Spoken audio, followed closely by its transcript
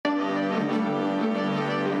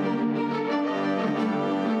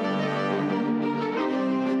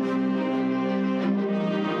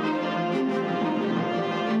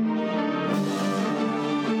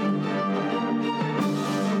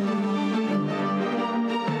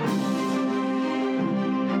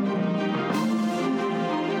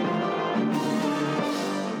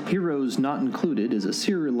Heroes Not Included is a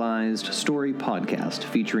serialized story podcast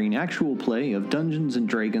featuring actual play of Dungeons &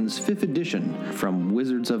 Dragons 5th edition from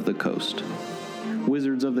Wizards of the Coast.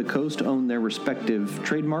 Wizards of the Coast own their respective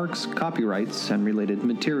trademarks, copyrights, and related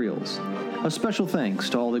materials. A special thanks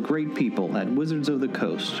to all the great people at Wizards of the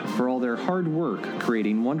Coast for all their hard work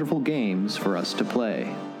creating wonderful games for us to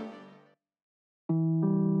play.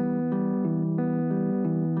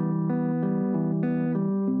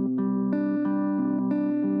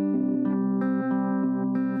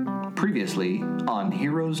 Previously on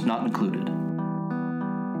Heroes Not Included.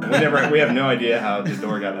 We have no idea how the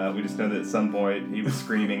door got out. We just know that at some point he was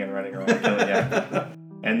screaming and running around killing Yak.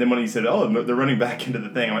 And then when he said, "Oh, they're running back into the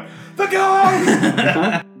thing," I went, "The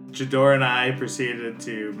ghost!" Jador and I proceeded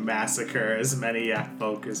to massacre as many Yak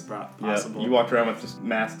folk as possible. Yeah, you walked around with just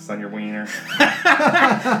masks on your wiener.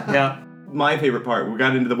 Yeah. My favorite part, we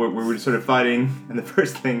got into the where we were sort of fighting, and the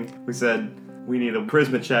first thing we said, we need a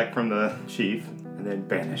charisma check from the chief. And then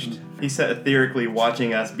banished. He sat etherically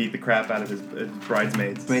watching us beat the crap out of his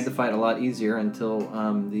bridesmaids. Made the fight a lot easier until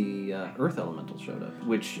the Earth Elemental showed up,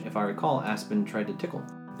 which, if I recall, Aspen tried to tickle.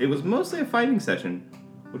 It was mostly a fighting session,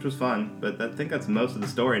 which was fun, but I think that's most of the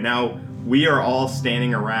story. Now, we are all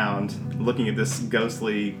standing around looking at this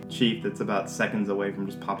ghostly chief that's about seconds away from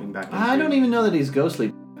just popping back in. I don't even know that he's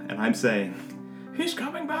ghostly. And I'm saying, he's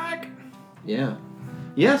coming back! Yeah.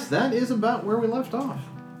 Yes, that is about where we left off.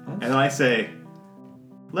 And I say,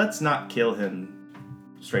 let's not kill him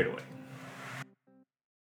straight away.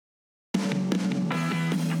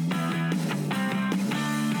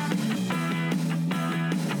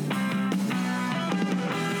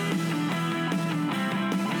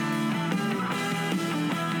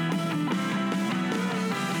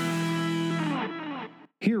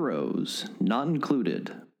 Heroes Not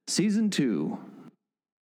Included, Season 2.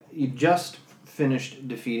 You just finished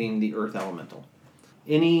defeating the Earth Elemental.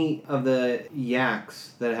 Any of the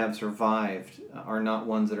yaks that have survived are not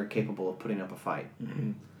ones that are capable of putting up a fight.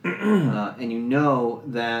 Mm-hmm. And you know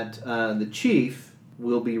that the chief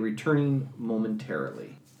will be returning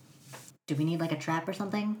momentarily. Do we need like a trap or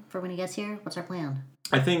something for when he gets here? What's our plan?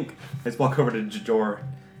 I think I just walk over to Jador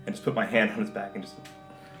and just put my hand on his back and just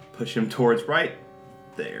push him towards right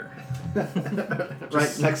there.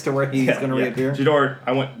 Right next to where he's going to reappear? Jador,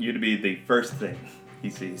 I want you to be the first thing he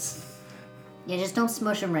sees. Yeah, just don't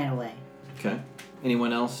smush him right away. Okay.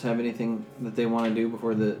 Anyone else have anything that they want to do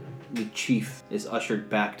before the chief is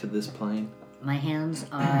ushered back to this plane? My hands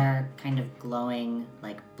are kind of glowing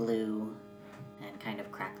like blue and kind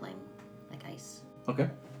of crackling like ice.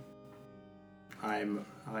 Okay.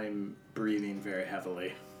 I'm breathing very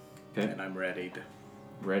heavily. Okay. And I'm readied.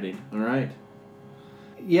 Ready. All right.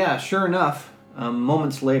 Yeah, sure enough,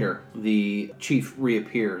 moments later, the chief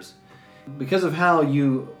reappears. Because of how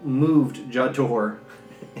you moved Jador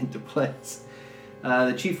into place,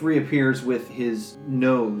 the chief reappears with his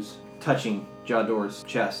nose touching Jador's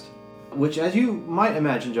chest, which, as you might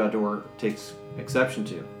imagine, Jador takes exception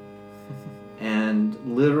to, and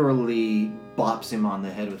literally bops him on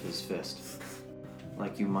the head with his fist,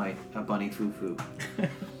 like you might a bunny foo-foo.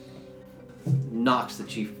 Knocks the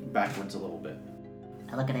chief backwards a little bit.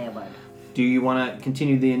 I look at Eobard. Do you want to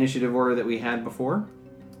continue the initiative order that we had before?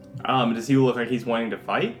 Does he look like he's wanting to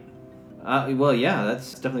fight? Well, yeah,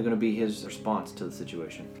 that's definitely going to be his response to the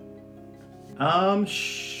situation.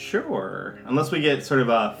 Sure. Unless we get sort of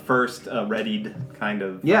a first readied kind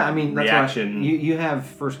of that's reaction. You have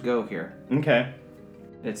first go here. Okay.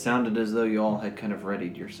 It sounded as though you all had kind of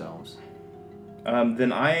readied yourselves. Then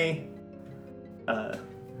my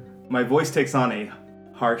voice takes on a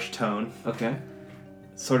harsh tone. Okay.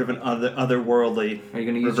 Sort of an otherworldly Are you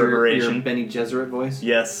going to use your Benny Gesserit voice?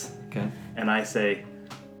 Yes. Okay. And I say,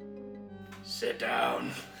 sit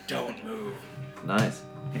down, don't move. Nice.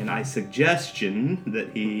 And I suggestion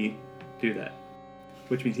that he do that,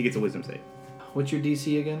 which means he gets a wisdom save. What's your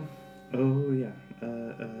DC again? Oh, yeah.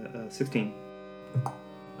 16.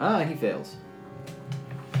 He fails.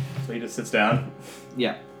 So he just sits down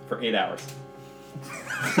Yeah. for 8 hours.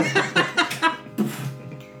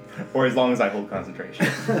 Or as long as I hold concentration.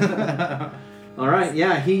 All right.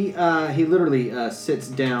 Yeah. He literally sits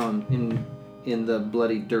down in the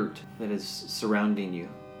bloody dirt that is surrounding you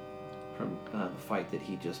from the fight that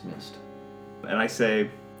he just missed. And I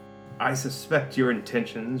say, I suspect your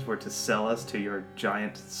intentions were to sell us to your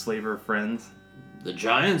giant slaver friends. The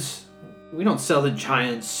giants? We don't sell the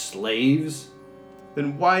giants slaves.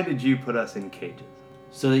 Then why did you put us in cages?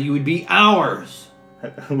 So that you would be ours.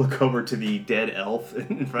 I look over to the dead elf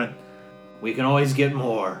in front. We can always get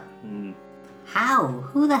more. How?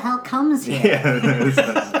 Who the hell comes here? Yeah, there's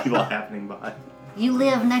people happening by. You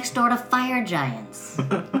live next door to fire giants.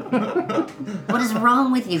 What is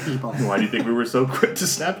wrong with you people? Why do you think we were so quick to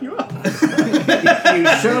snap you up? You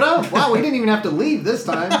showed up. Wow, we didn't even have to leave this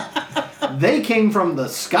time. They came from the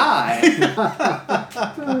sky.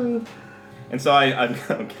 And so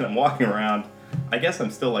I'm walking around. I guess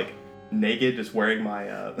I'm still like naked, just wearing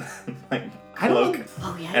my my I don't- cloak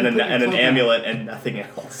Oh yeah. and you put an your cloak on. amulet and nothing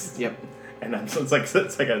else. Yep. And so it's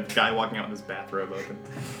like a guy walking out with his bathrobe open.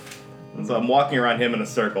 And so I'm walking around him in a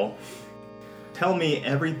circle. Tell me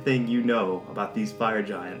everything you know about these fire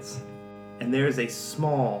giants, and there's a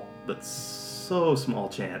small, but so small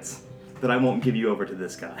chance that I won't give you over to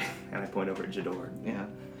this guy. And I point over at Jador. Yeah.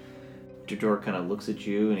 Jador kind of looks at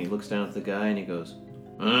you, and he looks down at the guy, and he goes,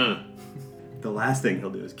 The last thing he'll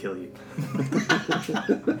do is kill you.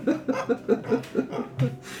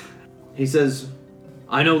 He says,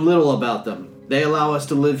 I know little about them. They allow us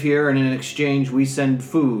to live here, and in exchange, we send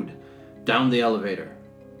food down the elevator.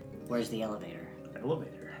 Where's the elevator?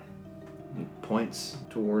 Elevator. He points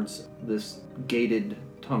towards this gated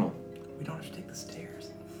tunnel. We don't have to take the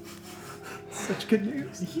stairs. Such good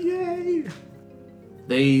news. Yay!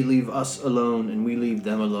 They leave us alone, and we leave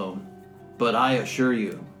them alone. But I assure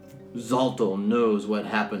you, Zalto knows what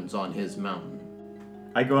happens on his mountain.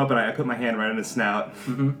 I go up and I put my hand right on his snout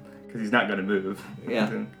because he's not going to move.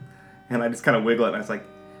 Yeah. And I just kind of wiggle it and I was like,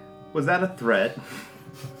 was that a threat?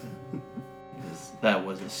 That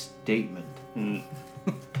was a statement.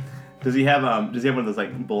 Does he have one of those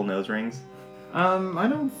like bull nose rings? I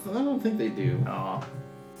don't think they do. Oh.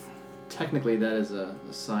 Technically, that is a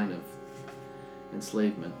sign of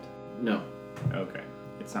enslavement. No. Okay.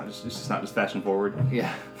 It's just not just fashion forward.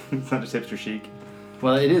 Yeah. It's not just hipster chic.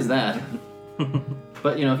 Well, it is that.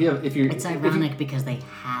 But if you're It's ironic because they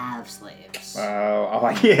have slaves. Oh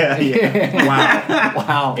yeah. Wow.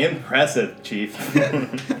 Wow. Impressive, Chief.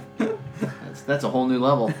 That's a whole new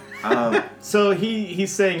level. So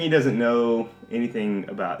he's saying he doesn't know anything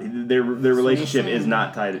about their relationship is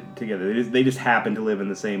not tied together. They just happen to live in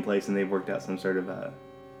the same place and they've worked out some sort of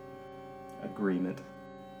agreement.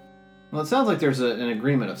 Well, it sounds like there's an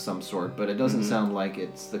agreement of some sort, but it doesn't sound like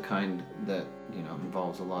it's the kind that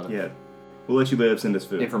involves a lot of We'll let you live, send us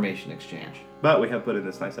food. information exchange. But we have put in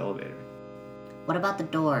this nice elevator. What about the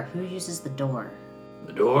door? Who uses the door?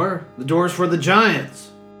 The door? The door's for the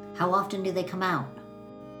giants. How often do they come out?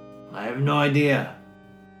 I have no idea.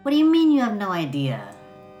 What do you mean you have no idea?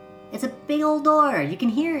 It's a big old door. You can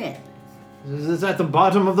hear it. This is at the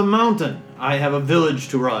bottom of the mountain. I have a village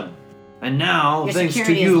to run. And now, Your thanks to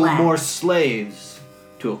security is you, lax. more slaves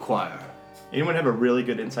to acquire. Anyone have a really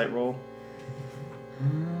good insight roll?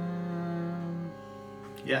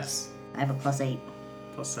 Yes. I have a +8.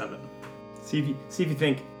 +7. See if you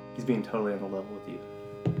think he's being totally on the level with you.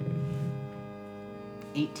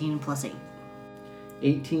 18 + 8.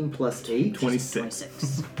 18 plus 8? 26.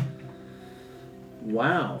 26.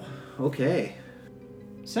 Wow. Okay.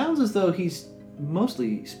 Sounds as though he's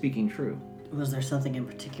mostly speaking true. Was there something in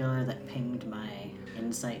particular that pinged my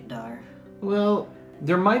insight dar? Well,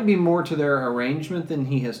 there might be more to their arrangement than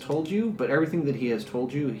he has told you, but everything that he has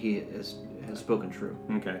told you, he has spoken true.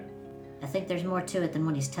 Okay. I think there's more to it than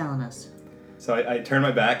what he's telling us. So I turn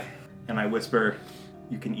my back and I whisper,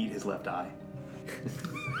 "You can eat his left eye."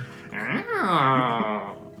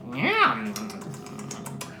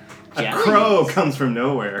 A crow comes from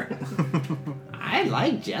nowhere. I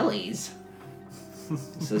like jellies,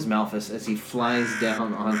 says Malphus as he flies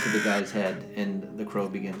down onto the guy's head, and the crow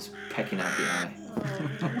begins pecking out the eye.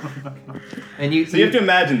 And So you have to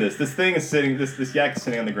imagine this. This thing is sitting. This yak is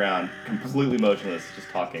sitting on the ground, completely motionless, just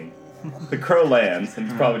talking. The crow lands and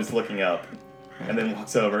is probably just looking up, and then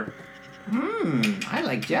walks over, I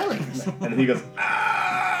like jellies. and then he goes,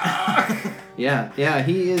 "Ah!" Yeah,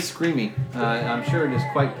 he is screaming. I'm sure it is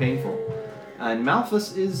quite painful. And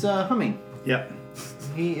Malphus is humming. Yep.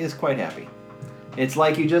 He is quite happy. It's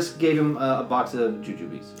like you just gave him a box of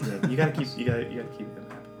jujubes. Yeah, you gotta keep him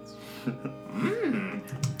happy.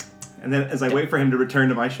 And then as I wait for him to return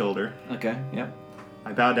to my shoulder, Okay, yep.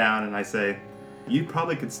 I bow down and I say, "You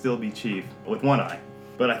probably could still be chief with one eye,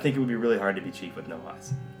 but I think it would be really hard to be chief with no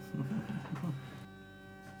eyes."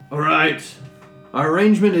 All right. Our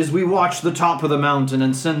arrangement is we watch the top of the mountain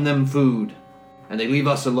and send them food, and they leave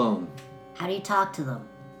us alone. How do you talk to them?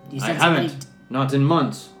 You I said somebody. haven't. Not in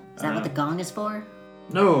months. Is that what the gong is for?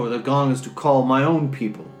 No, the gong is to call my own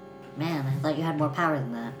people. Man, I thought you had more power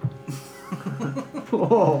than that.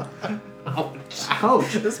 Oh.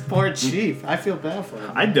 Ouch. This poor chief. I feel bad for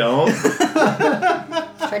him. I don't.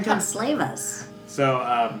 Tried to enslave us. So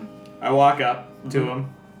I walk up to him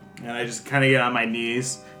And I just kind of get on my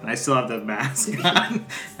knees, and I still have the mask on,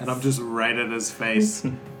 and I'm just right at his face.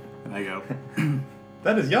 And I go,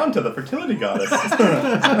 That is Yanta, the fertility goddess.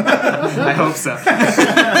 I hope so.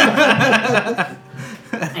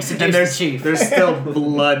 I seduced And the chief. there's still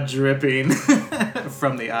blood dripping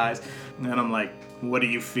from the eyes. And I'm like, what do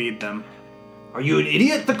you feed them? Are you an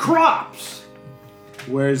idiot? The crops!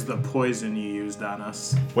 Where's the poison you used on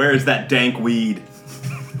us? Where is that dank weed?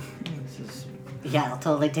 Yeah, I'll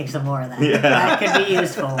totally take some more of that. Yeah. That could be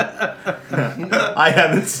useful. I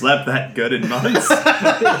haven't slept that good in months.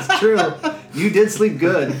 It's true. You did sleep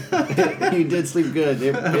good. You did sleep good.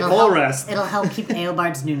 Full rest. It'll help keep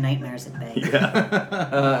Eobard's new nightmares at bay.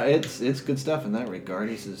 Yeah. It's good stuff in that regard.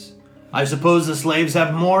 He says, I suppose the slaves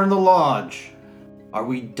have more in the lodge. Are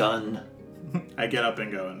we done? I get up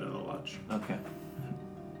and go into the lodge. Okay.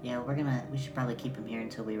 Yeah, we should probably keep him here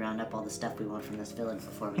until we round up all the stuff we want from this village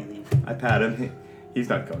before we leave. I pat him. He's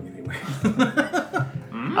not going anywhere.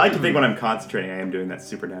 I like to think when I'm concentrating, I am doing that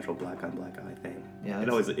supernatural black on black eye thing. Yeah,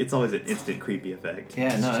 It's always an instant creepy effect.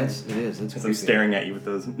 Yeah, no, it is. It's Because I'm staring at you with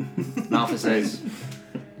those. Malphus says,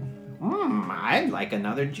 I'd like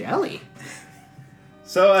another jelly.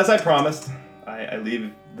 So, as I promised, I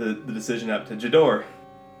leave the decision up to Jador.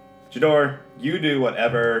 Jador, you do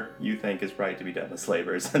whatever you think is right to be done with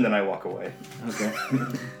slavers, and then I walk away. Okay.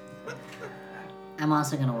 I'm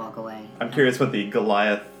also gonna walk away. I'm curious what the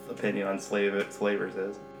Goliath opinion on slavers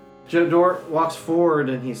is. Jador walks forward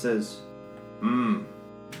and he says,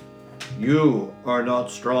 you are not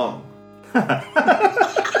strong.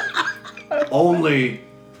 Only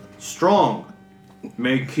strong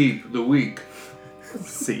may keep the weak.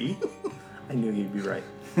 See? I knew he'd be right.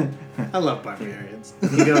 I love barbarians.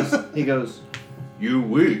 He goes, you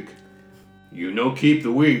weak. You no keep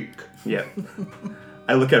the weak. Yep.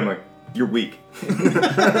 I look at him like, you're weak.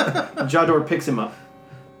 Jador picks him up.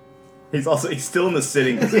 He's still in the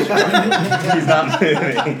sitting position. He's not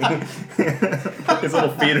moving. His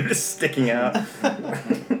little feet are just sticking out.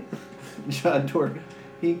 Jador,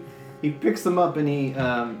 he picks them up and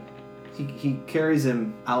he carries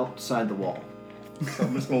him outside the wall. So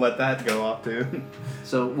I'm just gonna let that go off too.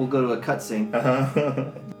 So we'll go to a cutscene.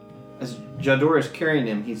 Uh-huh. As Jador is carrying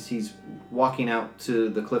him, he's walking out to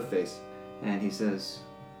the cliff face, and he says,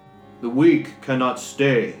 the weak cannot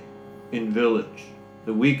stay in village.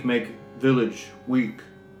 The weak make village weak.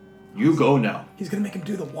 You go now. He's gonna make him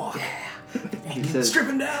do the walk. He says, Strip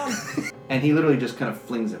him down. and he literally just kind of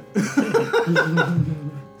flings him.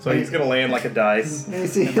 So he's gonna land like a dice. And you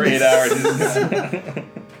see For 8 hours.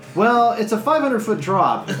 Well, it's a 500-foot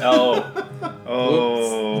drop.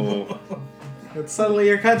 Oh. And suddenly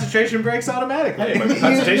your concentration breaks automatically. Hey, my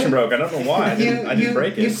concentration broke. I don't know why. I didn't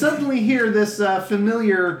break it. You suddenly hear this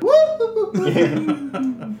familiar.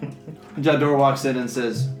 Jador walks in and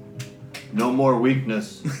says, "No more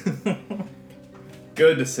weakness."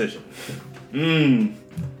 Good decision.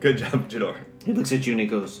 Good job, Jador. He looks at you and he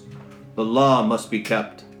goes, "The law must be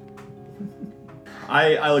kept."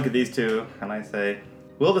 I look at these two and I say,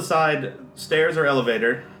 we'll decide stairs or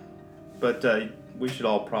elevator, but we should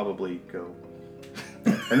all probably go.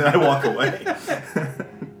 And then I walk away.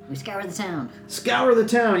 We scour the town. Scour the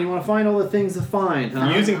town. You want to find all the things to find,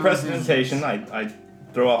 huh? Using prestidigitation, I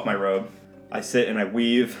throw off my robe. I sit and I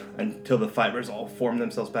weave until the fibers all form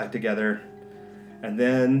themselves back together. And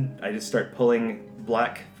then I just start pulling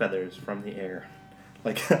black feathers from the air.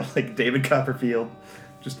 Like David Copperfield.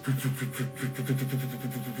 Just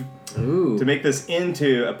Ooh. to make this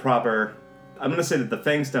into a proper... I'm going to say that the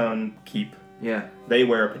Fangstone keep, Yeah. they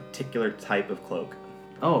wear a particular type of cloak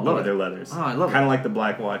Oh, love over it. their leathers. Oh, I love it. Kind of like the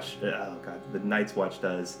Black Watch, the Night's Watch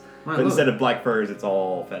does. I But love instead it. of black furs, it's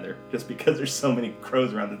all feather. Just because there's so many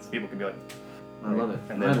crows around that people can be like... I love it.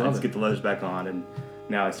 And then I I love just it. get the leathers back on, and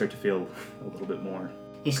now I start to feel a little bit more...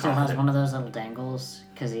 He still has confident. one of those little dangles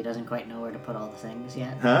because he doesn't quite know where to put all the things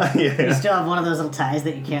yet. Huh? You Yeah. still have one of those little ties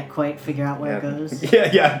that you can't quite figure out where it goes.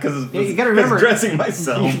 Yeah, because Yeah, you gotta remember- dressing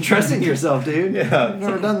myself. You're dressing yourself, dude. Yeah. You've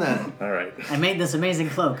never done that. All right. I made this amazing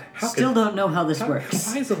cloak. How Still could- don't know how this works.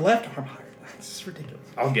 Why is the left arm higher? This is ridiculous.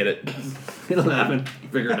 I'll get it. It'll happen.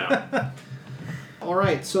 Figure it out. All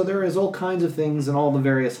right, so there is all kinds of things in all the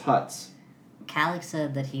various huts. Calix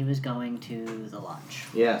said that he was going to the lodge.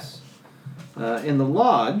 Yes. In the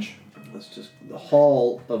lodge, the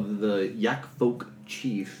hall of the Yak Folk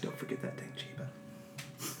chief. Don't forget that dang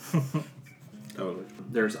Chiba. Totally.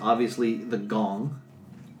 There's obviously the gong.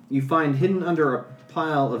 You find hidden under a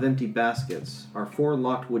pile of empty baskets are 4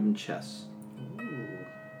 locked wooden chests.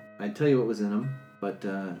 I'd tell you what was in them, but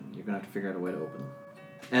you're going to have to figure out a way to open them.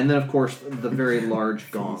 And then, of course, the very large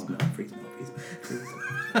gong. Freeze milk.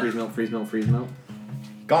 Freeze milk, freeze milk, freeze milk.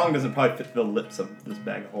 gong doesn't probably fit the lips of this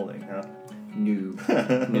bag of holding, huh? No.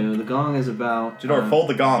 No, the gong is about... Jador, fold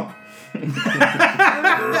the gong.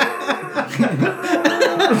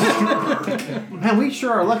 Man, we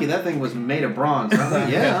sure are lucky that thing was made of bronze. Aren't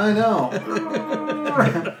we? Yeah, I know.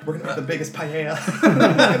 We're gonna have the biggest paella. It's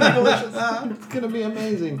gonna be delicious. It's gonna be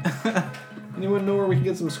amazing. Anyone know where we can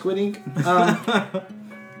get some squid ink?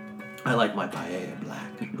 I like my paella black.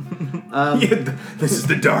 This is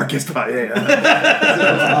the darkest paella.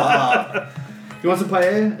 You want some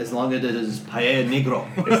paella? As long as it is paella negro.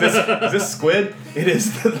 Is this squid? It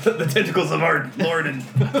is the tentacles of our Lord and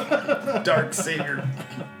Dark Savior.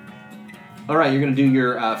 All right, you're gonna do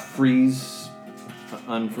your freeze,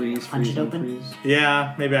 unfreeze, Punch freeze, it open? unfreeze.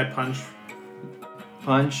 Yeah, maybe I punch.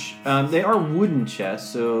 Punch. They are wooden chests,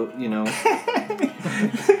 so you know.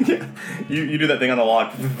 Yeah. You do that thing on the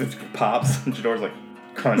lock, it pops, and Jador's like,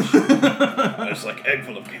 crunch. It's like egg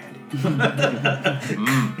full of candy.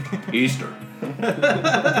 Easter.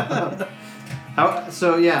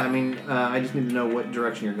 So yeah, I mean, I just need to know what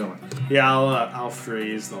direction you're going. Yeah, I'll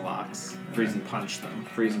freeze the locks. Freeze and punch them.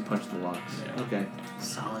 Freeze and punch the locks. Yeah. Okay.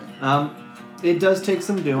 Solid. It does take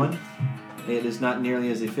some doing. It is not nearly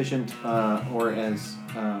as efficient or as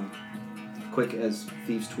quick as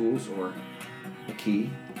Thieves' Tools or a key,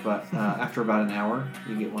 but after about an hour,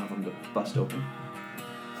 you get one of them to bust open.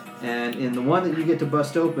 And in the one that you get to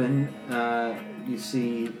bust open, you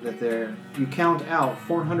see that you count out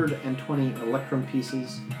 420 electrum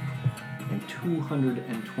pieces and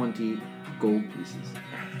 220 gold pieces.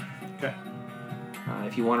 Okay.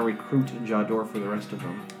 If you want to recruit Jador for the rest of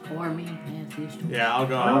them. Or me. Yeah, Thieves' Tools. Yeah, I'll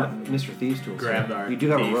go. Mr. Thieves Tools. Grab our You do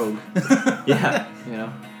have thief. a rogue. Yeah. You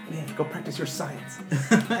know. Man, go practice your science.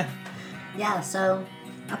 Yeah, so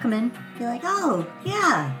I'll come in, be like, oh,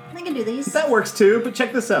 yeah, I can do these. That works too, but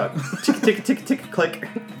check this out. Tick, tick, tick, tick, click.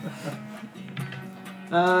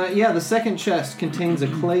 Yeah, the second chest contains a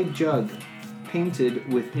clay jug painted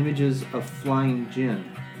with images of flying gin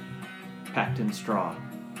packed in straw.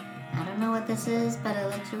 I don't know what this is, but it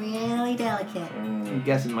looks really delicate. I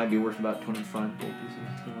guess it might be worth about 25 gold pieces.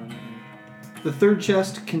 The third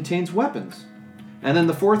chest contains weapons. And then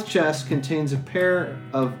the fourth chest contains a pair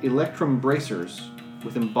of electrum bracers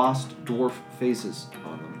with embossed dwarf faces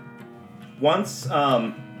on them. Once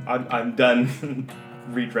I'm done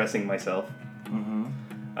redressing myself,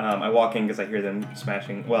 I walk in because I hear them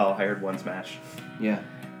smashing. Well, I heard one smash. Yeah.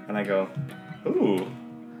 And I go, ooh.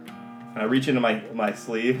 And I reach into my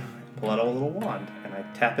sleeve, pull out a little wand, and I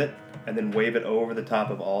tap it, and then wave it over the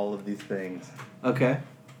top of all of these things. Okay.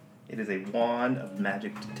 It is a wand of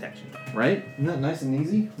magic detection. Right? Isn't that nice and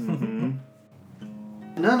easy? Mm-hmm.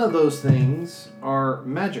 None of those things are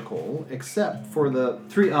magical except for the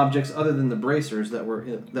three objects other than the bracers that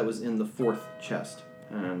was in the fourth chest.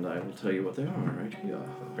 And I will tell you what they are right here.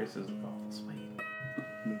 The braces are all swaying,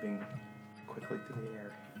 moving quickly through the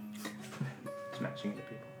air, smashing into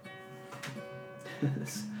people.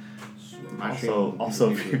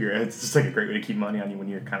 Also, figure it's just like a great way to keep money on you when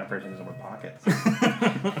you're the kind of person who doesn't wear pockets.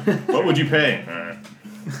 What would you pay?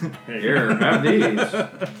 Here, have these.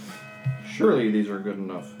 Surely these are good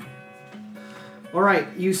enough. All right,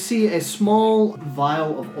 you see a small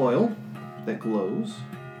vial of oil that glows.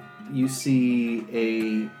 You see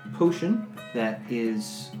a potion that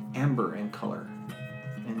is amber in color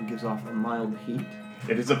and gives off a mild heat.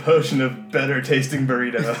 It is a potion of better tasting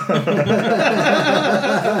burrito.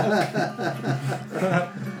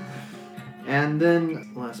 And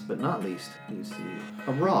then, last but not least, you see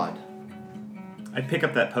a rod. I pick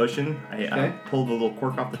up that potion, I Okay. pull the little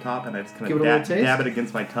cork off the top, and I just kind Give of it a little taste? dab it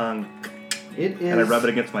against my tongue, It is. and I rub it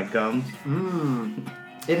against my gums.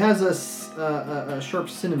 It has a sharp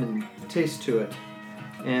cinnamon taste to it,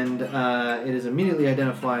 and it is immediately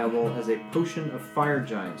identifiable as a potion of fire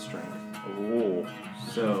giant strength. Oh.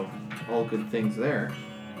 So, all good things there.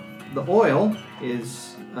 The oil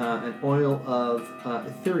is an oil of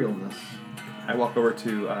etherealness. I walk over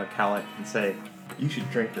to Calic and say, "You should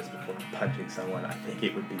drink this before punching someone. I think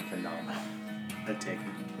it would be phenomenal." I take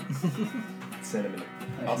it. Cinnamon.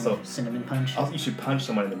 Also, Cinnamon punch. you should punch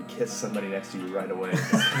someone and then kiss somebody next to you right away.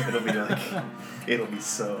 It'll be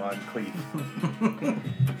so unclean.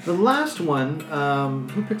 The last one,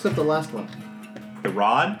 who picks up the last one? The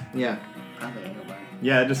rod? Yeah. Probably everybody.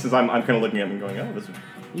 Yeah, just as I'm kind of looking at it and going, oh, this is...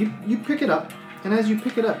 You pick it up, and as you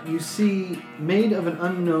pick it up, you see made of an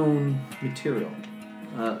unknown material.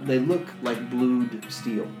 They look like blued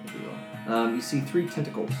steel, if you will. You see three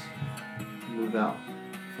tentacles move out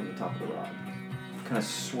from the top of the rod. Kind of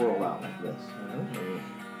swirl out like this.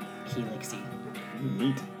 Helixy.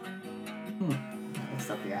 Neat.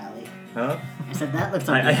 looks up your alley. Huh? I said that looks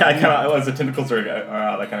up I your kind alley. of, as the tentacles are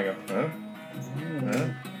out, I kind of go, huh? Huh?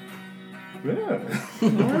 Yeah.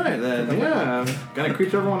 Alright then, yeah. Kind of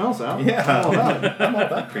creeps everyone else out. Yeah. Oh, wow. I'm all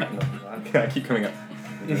about creeping up. I keep coming up.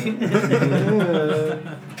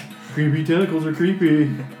 Creepy tentacles are creepy.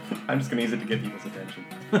 I'm just gonna use it to get people's attention.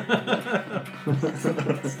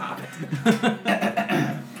 Stop it.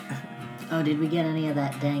 Oh, did we get any of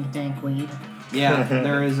that dank weed? Yeah,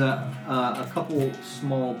 there is a couple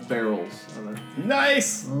small barrels of it.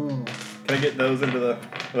 Nice. Ooh. Can I get those into the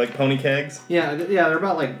like pony kegs? Yeah, they're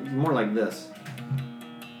about more like this.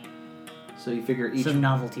 So you figure each. Some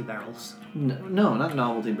novelty barrels. No, not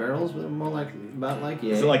novelty barrels, but more like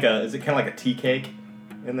yeah. Is it kind of like a tea cake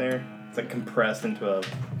in there? It's like compressed into a.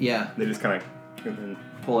 Yeah, They just kind of.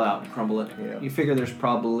 pull out and crumble it. Yeah. You figure there's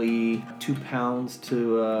probably 2 pounds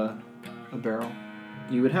to a barrel.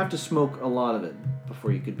 You would have to smoke a lot of it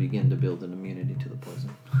before you could begin to build an immunity to the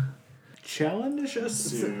poison. Challenge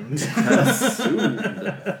assumed.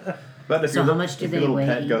 But if So your how much do if they your little weigh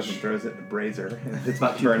pet goes each? and throws it in a brazier, and it's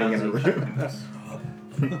About 2 burning in a pounds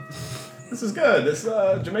room. This is good. This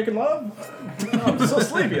Jamaican love. Oh, I'm so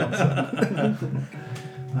sleepy.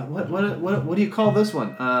 What do you call this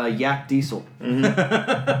one? Yak Diesel.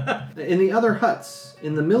 Mm-hmm. In the other huts,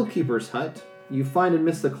 in the mill keeper's hut, you find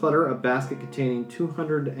amidst the clutter a basket containing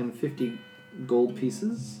 250 gold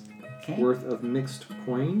pieces Okay. worth of mixed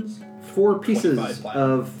coins, 4 pieces 25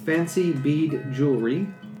 platinum. of fancy bead jewelry.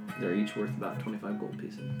 They're each worth about 25 gold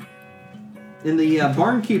pieces. In the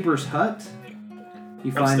barnkeeper's hut, you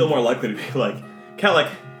I'm find still more likely to be like, Kellic,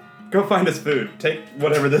 go find us food. Take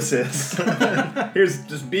whatever this is. Here's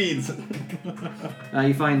just beads.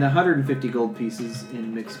 you find 150 gold pieces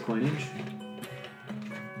in mixed coinage,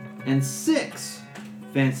 and 6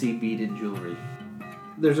 fancy beaded jewelry.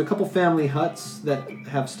 There's a couple family huts that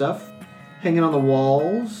have stuff. Hanging on the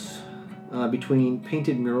walls, between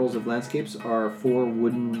painted murals of landscapes, are 4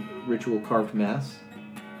 wooden ritual carved masks.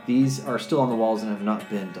 These are still on the walls and have not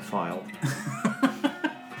been defiled.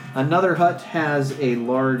 Another hut has a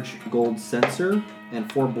large gold censer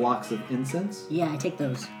and 4 blocks of incense. Yeah, I take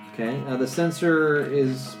those. Okay, the censer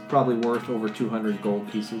is probably worth over 200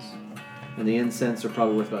 gold pieces, and the incense are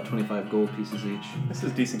probably worth about 25 gold pieces each. This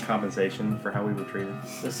is decent compensation for how we were treated.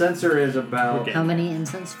 The censer is about How many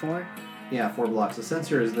incense? 4? 4 blocks. The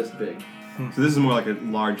censer is this big. So this is more like a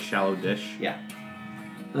large, shallow dish. Yeah.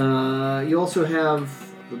 You also have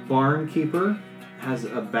the barn keeper has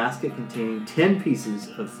a basket containing 10 pieces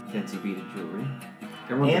of fancy beaded jewelry.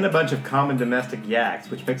 And a bunch of common domestic yaks,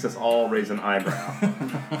 which makes us all raise an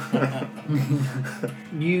eyebrow.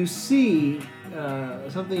 You see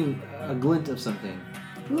a glint of something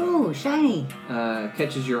Ooh, shiny.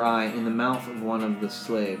 catches your eye in the mouth of one of the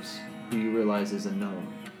slaves, who you realize is a gnome.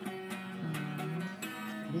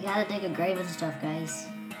 We gotta dig a grave and stuff, guys.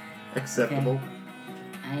 Acceptable.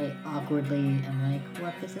 I awkwardly am like,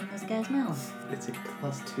 what is in this guy's mouth? It's a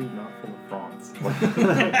 +2, not full of prawns.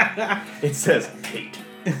 It says hate.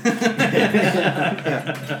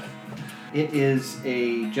 It is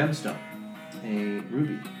a gemstone, a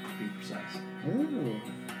ruby, to be precise. Ooh.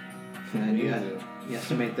 And you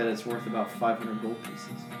estimate that it's worth about 500 gold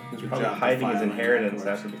pieces. He's probably hiding his inheritance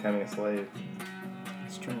after becoming a slave.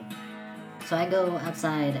 It's true. So I go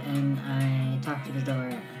outside and I talk to the door.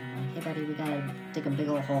 And I'm like, hey buddy, we gotta dig a big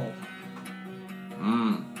old hole.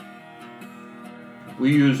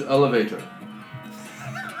 We use elevator.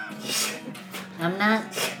 I'm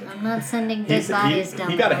not sending dead bodies down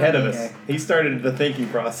He the got ahead of us. elevator. He started the thinking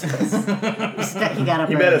process. He got up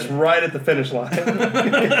He met early. us right at the finish line.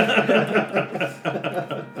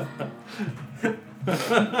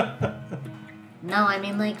 No, I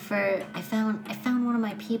mean like I found one of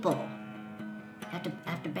my people. I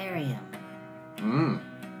have to bury him.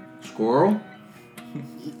 Squirrel?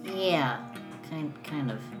 Yeah,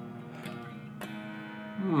 kind of.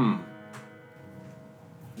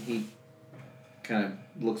 He kind of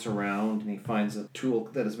looks around and he finds a tool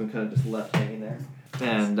that has been kind of just left hanging there.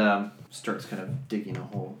 And starts kind of digging a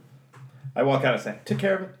hole. I walk out and say, took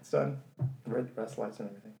care of it. It's done. Read the rest lights and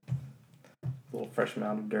everything. A little fresh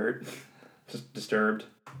mound of dirt. Just disturbed.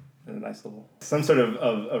 And a nice little... Some sort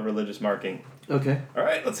of religious marking. Okay. All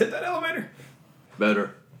right, let's hit that elevator.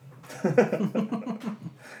 Better. And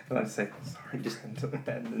I say, sorry. Just and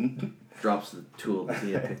then, Drops the tool that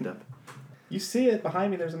he had picked up. you see it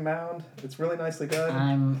behind me. There's a mound. It's really nicely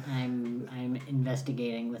done. I'm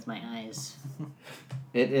investigating with my eyes.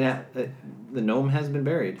 The gnome has been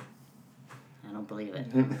buried. I don't believe it.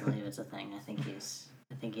 I don't believe it's a thing. I think he's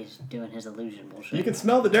I think he's doing his illusion bullshit. You can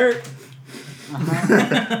smell the dirt.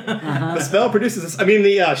 Uh-huh. The smell produces this. I mean,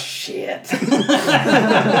 shit.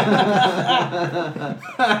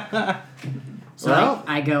 So Well-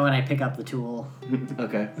 I go and I pick up the tool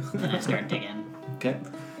Okay. and I start digging. Okay.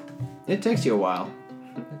 It takes you a while.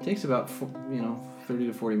 It takes about 30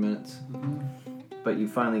 to 40 minutes, but you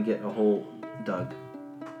finally get a hole dug,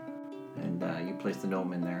 and you place the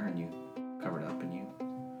gnome in there, and you cover it up, and you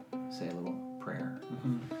say a little prayer,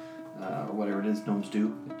 or whatever it is gnomes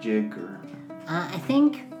do, a jig or. I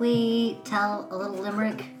think we tell a little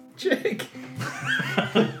limerick. Jake.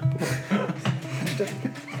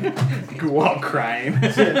 Go out crying.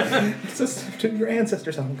 It's to your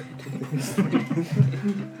ancestors.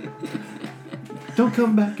 Don't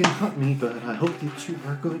come back and haunt me, but I hope that you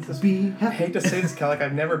are going to be I happy. hate to say this, Cal, like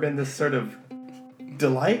I've never been this sort of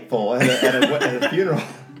delightful at a funeral.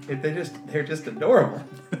 They're just adorable.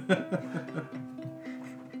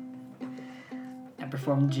 I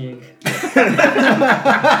perform the jig.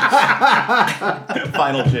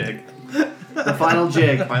 Final jig. The final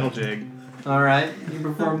jig. Final jig. All right, you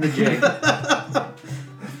perform the jig.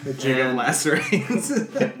 The jig of last rains.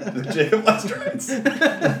 The jig of last rites.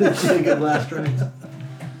 The jig of last rites.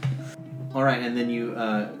 All right, and then you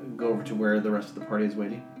go over to where the rest of the party is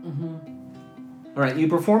waiting. All right, you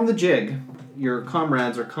perform the jig. Your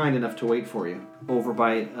comrades are kind enough to wait for you over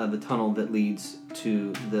by the tunnel that leads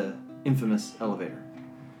to the infamous elevator.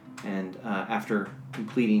 And after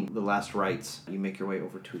completing the last rites, you make your way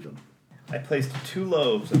over to them. I placed 2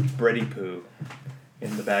 loaves of bready poo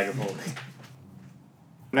in the bag of holding.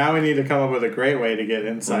 Now we need to come up with a great way to get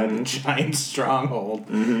inside the giant stronghold.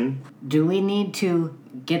 Do we need to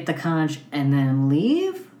get the conch and then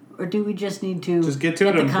leave? Or do we just need to Just get to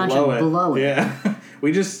it the and conch blow and it. blow it? Yeah.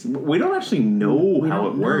 We just... We don't actually know how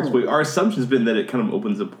it don't works. know. Our assumption's been that it kind of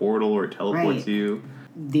opens a portal or teleports Right. you.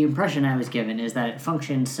 The impression I was given is that it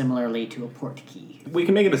functions similarly to a port key. We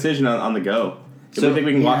can make a decision on the go. If So- we think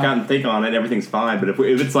we can walk yeah. out and think on it, everything's fine. But if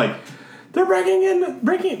it's like, they're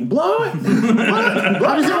breaking, blow it.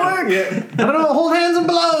 How does it work? I don't know, hold hands and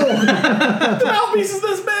blow! The mouthpiece is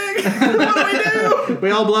this big. What do we do?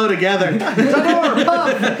 We all blow together. Door,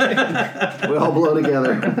 puff! We all blow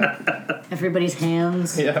together. Everybody's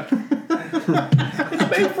hands. Yeah.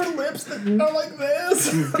 It's made for lips that are like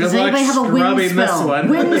this. Does anybody have a wind scrubbing this spell? one.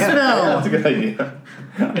 Wind That's a spell! good idea.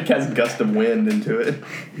 I cast gust of wind into it.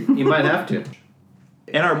 You might have to.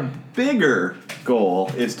 And our bigger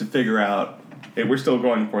goal is to figure out. We're still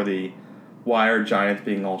going for the why are giants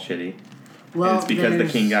being all shitty. Well, And it's because the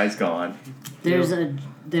there's- king guy's gone. There's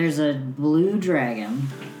a blue dragon.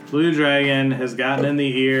 Blue Dragon has gotten in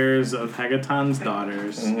the ears of Hecaton's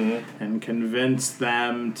daughters and convinced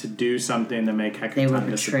them to do something to make Hecaton They were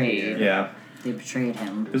disappear. betrayed. Yeah. They betrayed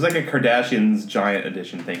him. There's like a Kardashians giant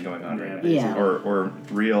edition thing going on right now. Yeah. Or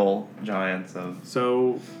real giants of.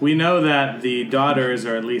 So we know that the daughters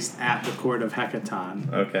are at least at the court of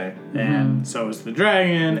Hecaton, Okay. and so is the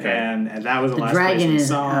dragon, Okay. and that was the The last dragon place we is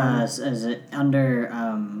saw.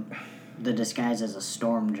 under the disguise as a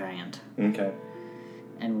storm giant. Okay.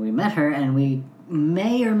 And we met her, and we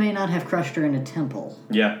may or may not have crushed her in a temple.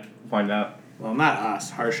 Yeah. Find out. Well, not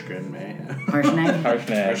us. Harshgren may. Harshnag? Harshnag.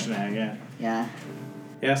 Harshnag, yeah. Yeah.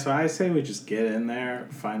 Yeah, so I say we just get in there,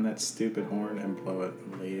 find that stupid horn, and blow it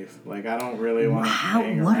and leave. Like, I don't really want to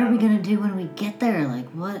hang What are we around. gonna do when we get there? Like,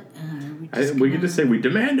 what? Are we just We gonna- could just say we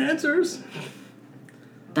demand answers.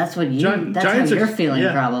 That's what you. Gi- that's how giants are- you're feeling,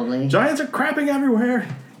 yeah. probably. Giants are crapping everywhere.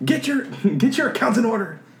 Get your accounts in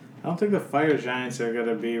order. I don't think the fire giants are going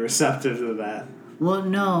to be receptive to that. Well,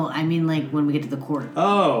 no, I mean like when we get to the court.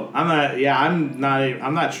 Oh, I'm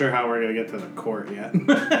not sure how we're going to get to the court yet.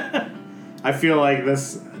 I feel like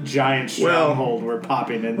this giant stronghold we're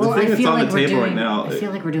popping into. Well, thing I that's feel on the like we're table right doing. now- I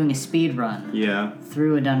feel like we're doing a speed run Yeah.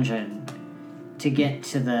 through a dungeon to get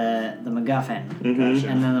to the MacGuffin, Gotcha.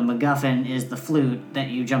 and then the MacGuffin is the flute that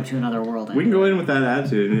you jump to another world in. We can go in with that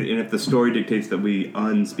attitude, and if the story dictates that we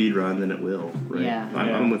unspeedrun, then it will. Right? Yeah.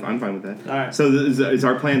 I'm fine with that. All right. So is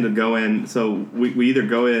our plan to go in? So we either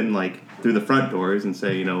go in like through the front doors and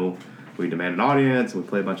say, we demand an audience, and we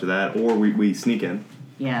play a bunch of that, or we sneak in.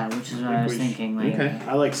 Yeah, which is what I was we thinking. Like, Okay.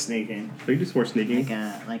 I like sneaking. We do some more sneaking.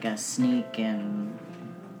 like a sneak and.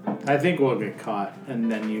 I think we'll get caught,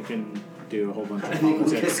 and then you can do a whole bunch of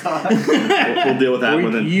politics. We'll deal with that We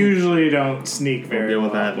one. Then usually don't sneak very deal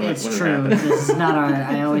with well. that when It's it true. happens. This is not our.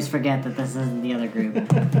 I always forget that this isn't the other group.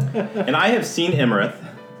 And I have seen Emerith,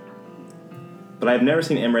 but I have never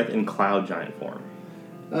seen Emerith in cloud giant form.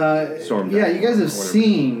 Storm yeah, giant, you guys have whatever.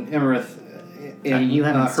 seen Emerith in You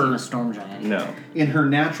haven't seen her a storm giant. No. in her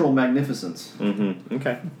natural magnificence, Mm-hmm.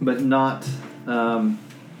 Okay. but not done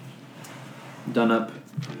up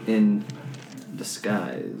in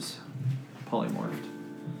disguise, polymorphed.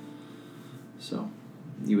 So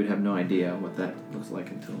you would have no idea what that looks like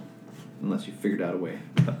unless you figured out a way.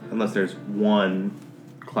 Unless there's one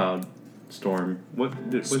cloud storm.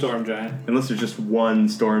 Storm giant. Unless there's just one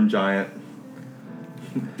storm giant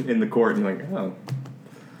in the court, and you're like, oh,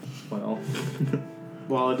 well.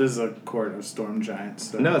 Well, it is a court of storm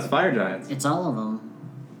giants. So. No, it's fire giants. It's all of them.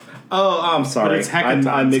 Oh, I'm sorry. But it's Hecaton's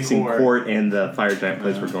I'm mixing court. court and the fire giant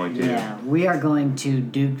place we're going to. Yeah, we are going to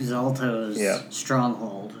Duke Zalto's Yeah.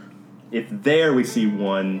 stronghold. If there we see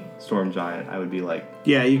one storm giant, I would be like,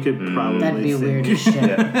 Yeah, you could probably. That'd be think- weird as shit.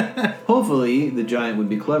 yeah. Hopefully, the giant would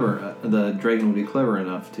be clever. The dragon would be clever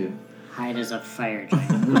enough to Hide as a fire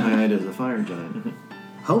giant. hide as a fire giant.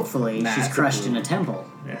 Hopefully, she's Massively. crushed in a temple.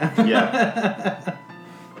 Yeah.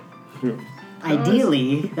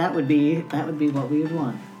 Ideally, that would be what we would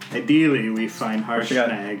want. Ideally, we find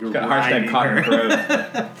Harshnag got Harshnag caught in her throat.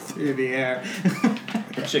 through the air.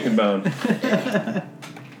 Chicken bone.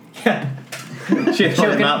 Yeah. She had to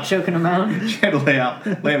lay him out. Choking him out. She had to lay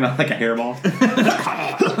him out like a hairball.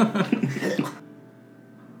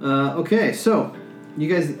 Okay, so you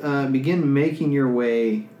guys begin making your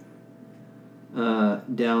way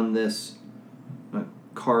down this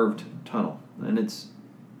carved tunnel, and it's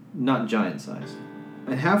not giant sized.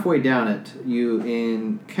 And halfway down it, you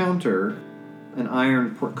encounter an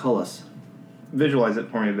iron portcullis. Visualize it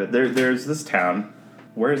for me a bit. There's this town.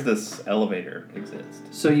 Where's this elevator exist?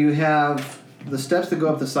 So you have the steps that go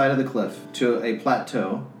up the side of the cliff to a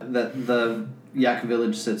plateau that the Yak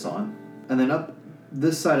village sits on, and then up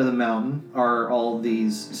this side of the mountain are all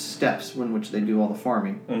these steps in which they do all the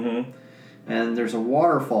farming. Mm-hmm. And there's a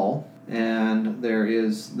waterfall, and there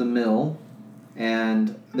is the mill,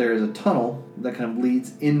 and there is a tunnel that kind of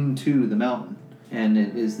leads into the mountain. And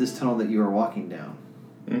it is this tunnel that you are walking down.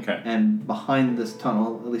 Okay. And behind this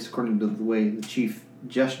tunnel, at least according to the way the chief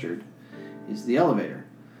gestured, is the elevator.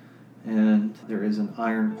 And there is an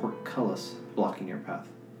iron portcullis blocking your path.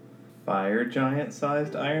 Fire giant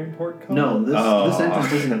sized iron portcullis? No, this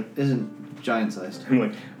entrance isn't giant sized. I'm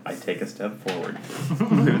like, I take a step forward.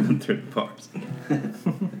 Moving through the bars.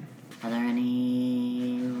 Are there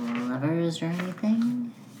any levers or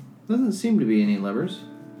anything? Doesn't seem to be any levers.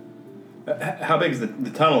 How big is the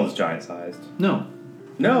tunnel? Is giant sized? No.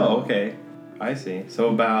 No, okay. I see. So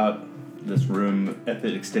about this room, if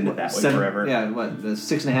it extended that way forever. Yeah, what, the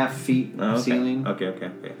 6.5 feet Oh, okay. ceiling? Okay.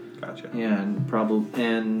 Gotcha. Yeah,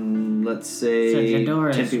 and let's say So the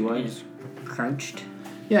door 10 feet wide. is crouched.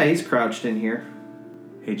 Yeah, he's crouched in here.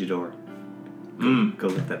 Hey, Jador. Go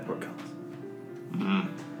lift that portcullis.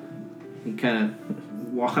 He kind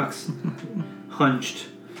of walks hunched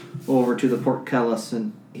over to the portcullis,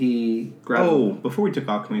 and he grabs. Oh, before we took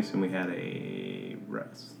off, can we assume we had a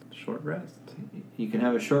rest? Short rest? You can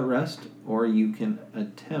have a short rest, or you can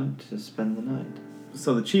attempt to spend the night.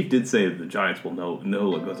 So the chief did say that the giants will know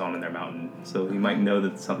what goes on in their mountain, so he might know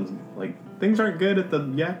that something's like things aren't good at the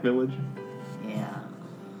Yak village. Yeah.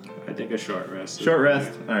 I take a short rest. Short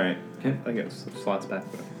rest. All right. Okay. I guess slots back.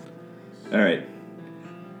 All right.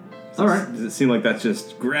 All right. Does it seem like that's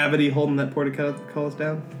just gravity holding that portcullis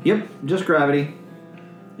down? Yep, just gravity.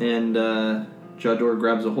 And Jador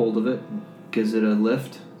grabs a hold of it, gives it a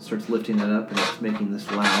lift, starts lifting it up, and it's making this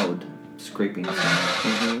loud scraping sound.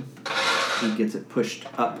 Mm-hmm. He gets it pushed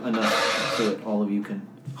up enough so that all of you can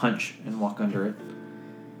hunch and walk under it.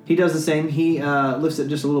 He does the same. He lifts it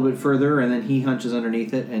just a little bit further, and then he hunches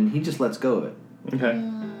underneath it, and he just lets go of it. Okay.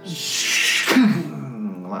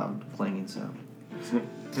 Loud clanging sound.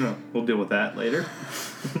 Yeah, we'll deal with that later.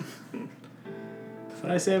 What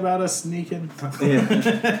did I say about us sneaking?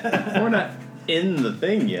 Yeah. We're not in the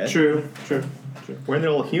thing yet. True. We're in the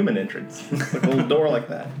little human entrance. Like a little door like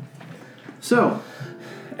that. So,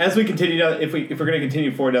 As we continue down, if we're going to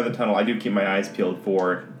continue forward down the tunnel, I do keep my eyes peeled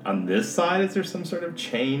for, on this side, is there some sort of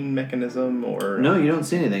chain mechanism or... no, you don't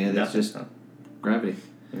see anything. It's Nothing. just gravity.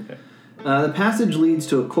 Okay. The passage leads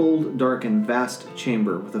to a cold, dark, and vast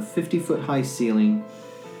chamber with a 50-foot high ceiling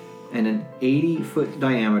and an 80-foot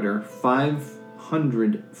diameter,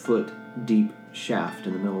 500-foot deep shaft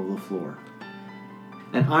in the middle of the floor.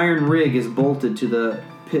 An iron rig is bolted to the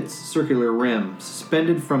pit's circular rim.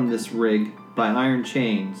 Suspended from this rig by iron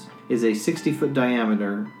chains is a 60-foot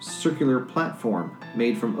diameter circular platform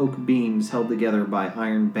made from oak beams held together by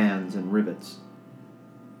iron bands and rivets.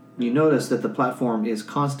 You notice that the platform is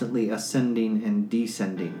constantly ascending and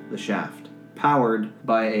descending the shaft, powered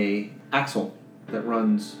by a axle that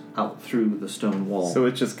runs out through the stone wall. So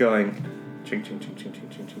it's just going... Ching, ching, ching, ching, ching,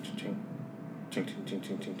 ching, ching, ching, ching. Ching, ching, ching,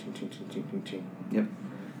 ching, ching, ching, ching, ching, ching, ching. Yep.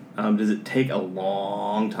 Does it take a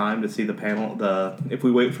long time to see the panel? If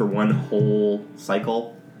we wait for one whole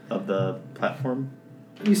cycle of the platform?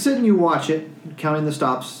 You sit and you watch it, counting the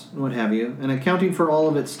stops and what have you, and accounting for all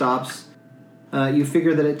of its stops, you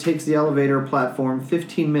figure that it takes the elevator platform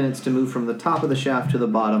 15 minutes to move from the top of the shaft to the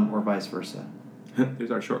bottom, or vice versa.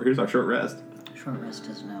 Here's our short rest. Short rest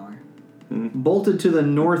is an hour. Bolted to the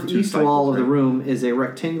northeast cycles, wall of the right? room is a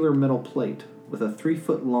rectangular metal plate with a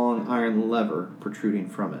 3-foot-long iron lever protruding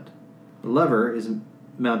from it. The lever is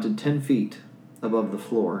mounted 10 feet above the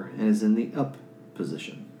floor and is in the up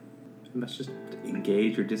position. Let's just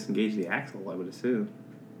engage or disengage the axle, I would assume.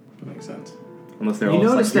 Makes sense. Unless they're You all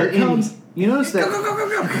notice like, that here it comes.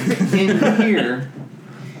 in here,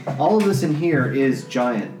 all of this in here is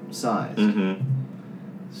giant size. Mm-hmm.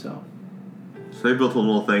 So they built a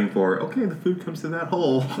little thing for, okay, the food comes through that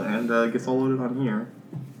hole and gets all loaded on here.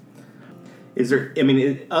 Is there,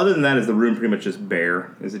 other than that, is the room pretty much just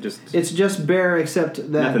bare? Is it just... it's just bare, except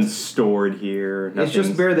that nothing's stored here? it's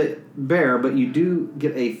just bare, but you do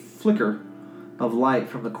get a flicker of light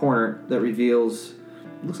from the corner that reveals,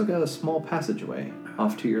 looks like a small passageway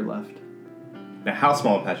off to your left. Now, how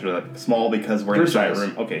small a passageway? Like, small because we're in a giant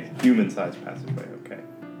room? Okay, human-sized passageway, okay.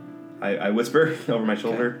 I whisper over my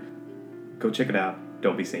shoulder, go check it out.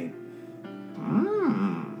 Don't be seen.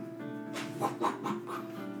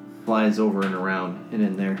 Flies over and around and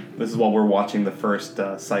in there. This is while we're watching the first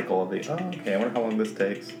cycle of the... Oh, okay, I wonder how long this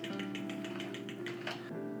takes.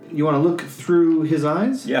 You want to look through his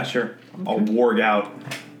eyes? Yeah, sure. I'll warg out.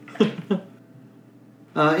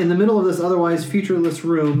 In the middle of this otherwise featureless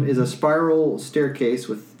room is a spiral staircase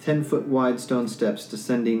with 10-foot wide stone steps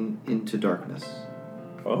descending into darkness.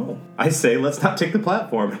 Oh. I say let's not take the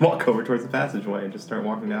platform and walk over towards the passageway and just start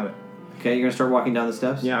walking down it. Okay, you're going to start walking down the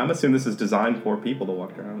steps? Yeah, I'm assuming this is designed for people to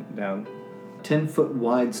walk down. 10-foot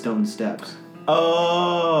wide stone steps.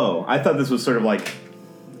 Oh! I thought this was sort of like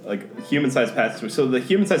human-sized passageway. So the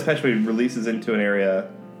human-sized passageway releases into an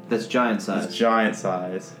area... That's giant size. It's giant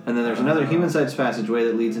size. And then there's another human-sized passageway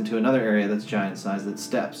that leads into another area that's giant size that's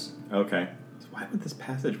steps. Okay. So why would this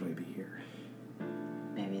passageway be here?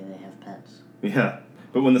 Maybe they have pets. Yeah.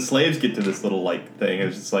 But when the slaves get to this little, thing,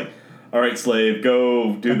 it's just like, all right, slave,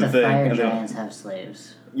 go do the thing. Fire And then- giants have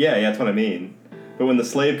slaves. Yeah, that's what I mean. But when the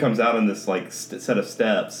slave comes out on this, set of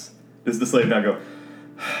steps, does the slave now go,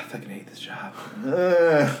 I fucking hate this job.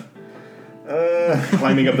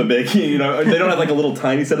 Climbing up the big, they don't have, a little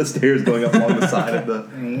tiny set of stairs going up along the side of the...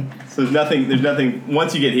 Right? So there's nothing,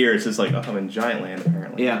 once you get here, it's just like, oh, I'm in giant land,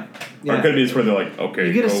 apparently. Yeah. Or it could be just where they're like, okay,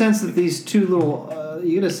 You get a go. sense that these two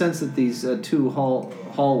two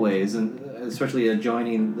hallways, and especially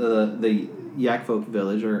adjoining the Yak Folk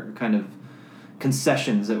village, are kind of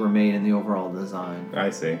concessions that were made in the overall design. I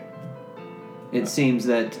see. It seems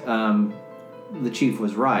that the chief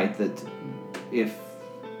was right, that if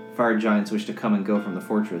fire giants wish to come and go from the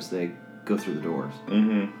fortress, they go through the doors.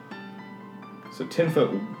 Mm-hmm. So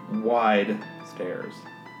 10-foot wide stairs.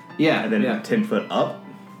 Yeah, And then yeah. 10 foot up?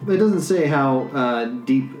 It doesn't say how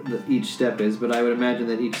deep each step is, but I would imagine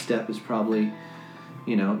that each step is probably,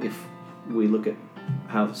 if we look at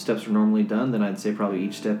how the steps are normally done, then I'd say probably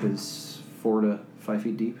each step is 4 to 5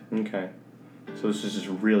 feet deep. Okay. So this is just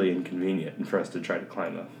really inconvenient for us to try to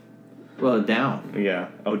climb up. Well, down. Yeah.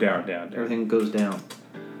 Oh, down. Everything goes down.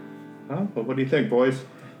 Oh, well, what do you think, boys?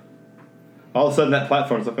 All of a sudden, that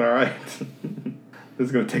platform's looking all right. This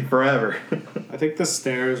is going to take forever. I think the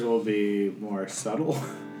stairs will be more subtle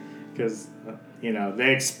because,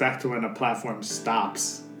 they expect when a platform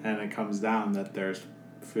stops and it comes down that there's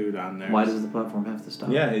food on there. Why does the platform have to stop?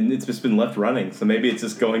 Yeah, and it's just been left running. So maybe it's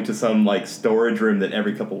just going to some, storage room that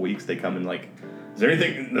every couple weeks they come and, is there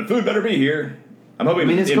anything? The food better be here. I'm hoping I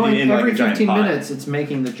mean, it's in going every a giant 15 pot. minutes, it's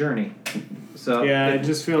making the journey. So Yeah, I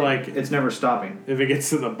just feel like it's never stopping. if it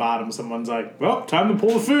gets to the bottom, someone's like, well, time to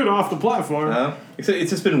pull the food off the platform. Except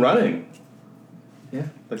it's just been running. Yeah.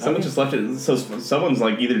 Someone just left it. So someone's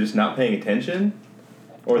either just not paying attention,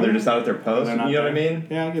 or they're just not at their post. They're You not know what I there. mean?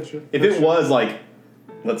 Yeah, I get you. If it was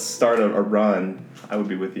let's start a run, I would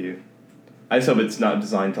be with you. I just hope it's not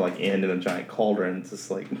designed to end in a giant cauldron. It's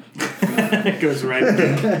just it goes right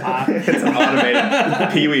into the pot. it's an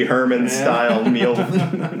automated Pee Wee Herman style meal.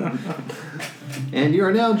 And you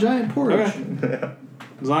are now giant porridge. Okay.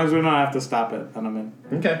 As long as we don't have to stop it, then I'm in.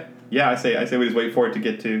 Okay. Yeah, I say we just wait for it to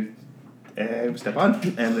get to, and step on,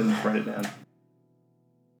 and then write it down.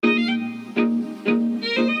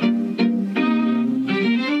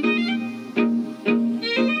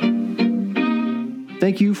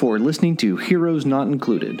 Thank you for listening to Heroes Not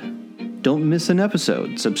Included. Don't miss an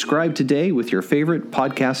episode. Subscribe today with your favorite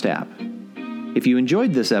podcast app. If you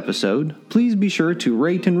enjoyed this episode, please be sure to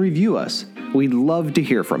rate and review us. We'd love to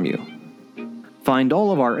hear from you. Find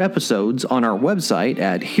all of our episodes on our website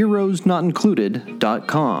at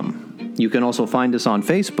heroesnotincluded.com. You can also find us on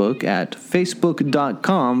Facebook at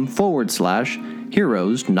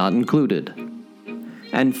facebook.com/heroesnotincluded.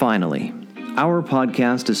 And finally, our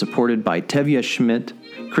podcast is supported by Tevye Schmidt,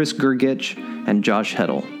 Chris Gergich, and Josh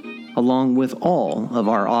Heddle, along with all of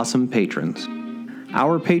our awesome patrons.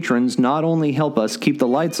 Our patrons not only help us keep the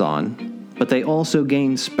lights on, but they also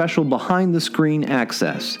gain special behind-the-screen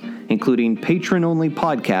access, including patron-only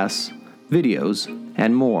podcasts, videos,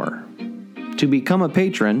 and more. To become a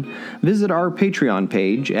patron, visit our Patreon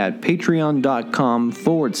page at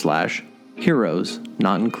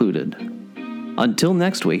patreon.com/heroesnotincluded. Until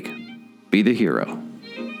next week, be the hero.